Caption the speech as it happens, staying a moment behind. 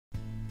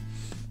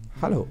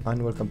Hello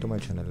and welcome to my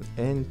channel.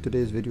 In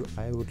today's video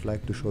I would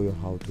like to show you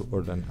how to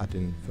order an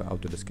add-in for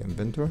Autodesk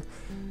Inventor,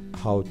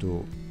 how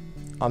to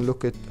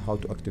unlock it, how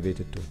to activate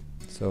it too.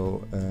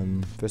 So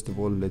first of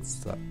all,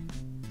 let's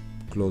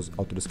close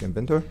Autodesk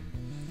Inventor,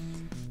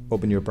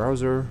 open your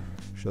browser,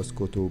 just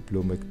go to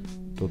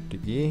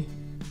bluemech.de,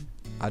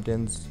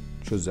 add-ins,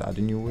 choose the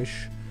add-in you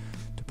wish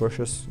to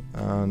purchase,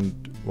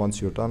 and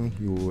once you're done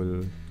you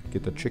will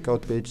get a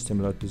checkout page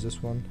similar to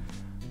this one,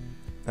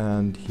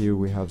 and here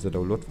we have the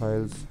download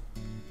files.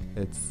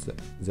 It's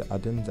the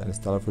add-in, the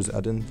installer for the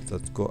add-in.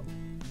 Let's go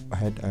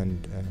ahead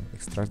and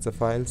extract the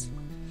files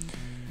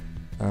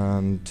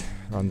and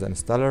run the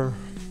installer.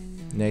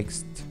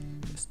 Next,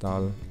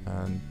 install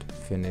and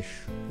finish.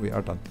 We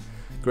are done.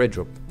 Great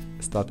job.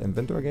 Start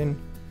Inventor again.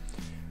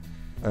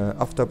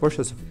 After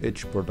purchase of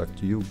each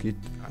product you get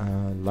a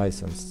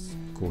license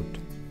code.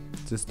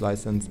 This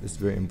license is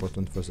very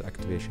important for the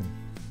activation.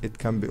 It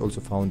can be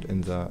also found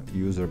in the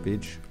user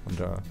page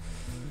under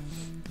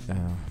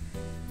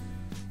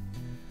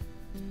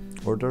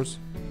orders.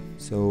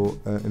 So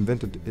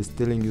Inventor is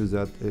telling you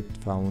that it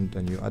found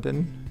a new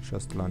add-in.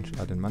 Just launch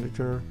add-in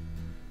manager,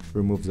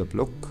 remove the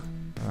block,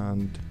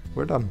 and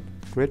we're done.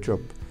 Great job.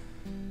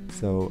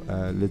 So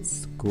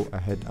let's go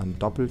ahead and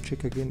double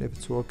check again if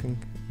it's working.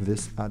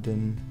 This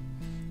add-in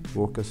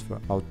works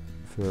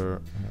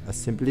for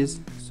assemblies,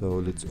 so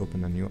let's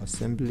open a new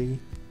assembly.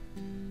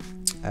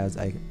 As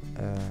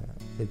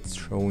it's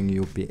showing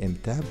you PM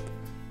tab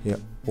here,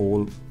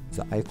 all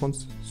the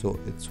icons, so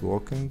it's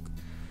working.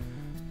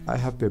 I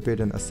have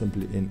prepared an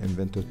assembly in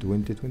Inventor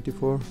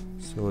 2024,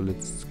 so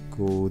let's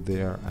go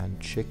there and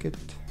check it.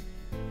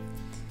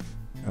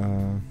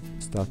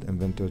 Start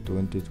Inventor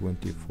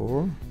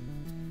 2024.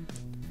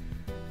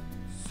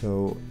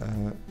 So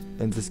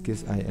in this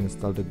case I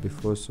installed it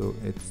before, so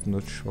it's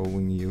not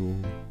showing you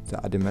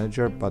the add-in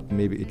manager, but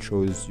maybe it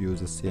shows you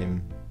the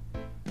same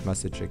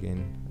message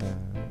again,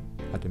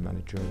 add-in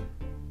manager.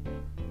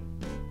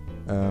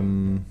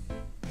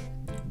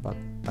 But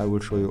I will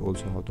show you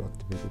also how to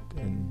activate it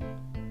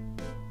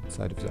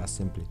inside of the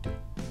assembly too.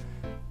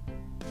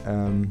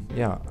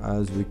 Yeah,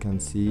 as we can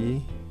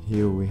see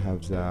here, we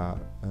have the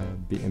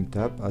PM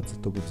tab at the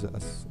top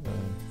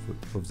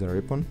of the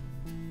ribbon.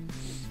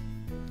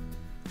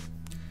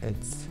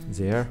 It's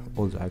there,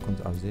 all the icons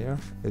are there.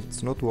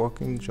 It's not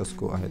working, just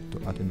go ahead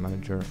to add-in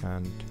manager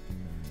and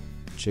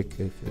check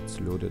if it's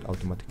loaded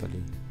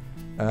automatically.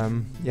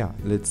 Yeah,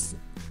 let's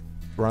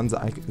run the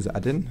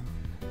add-in.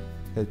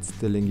 It's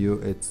telling you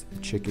it's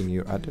checking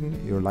your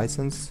add-in, your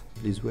license.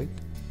 Please wait.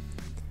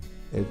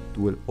 It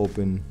will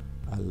open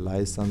a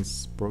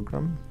license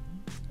program,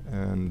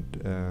 and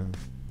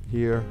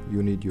here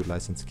you need your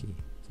license key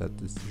that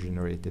is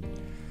generated.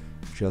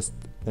 Just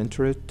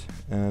enter it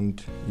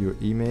and your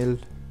email.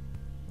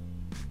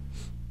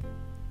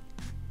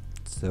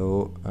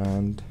 So,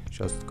 and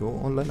just go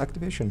online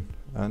activation,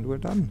 and we're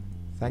done.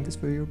 Thanks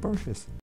for your purchase.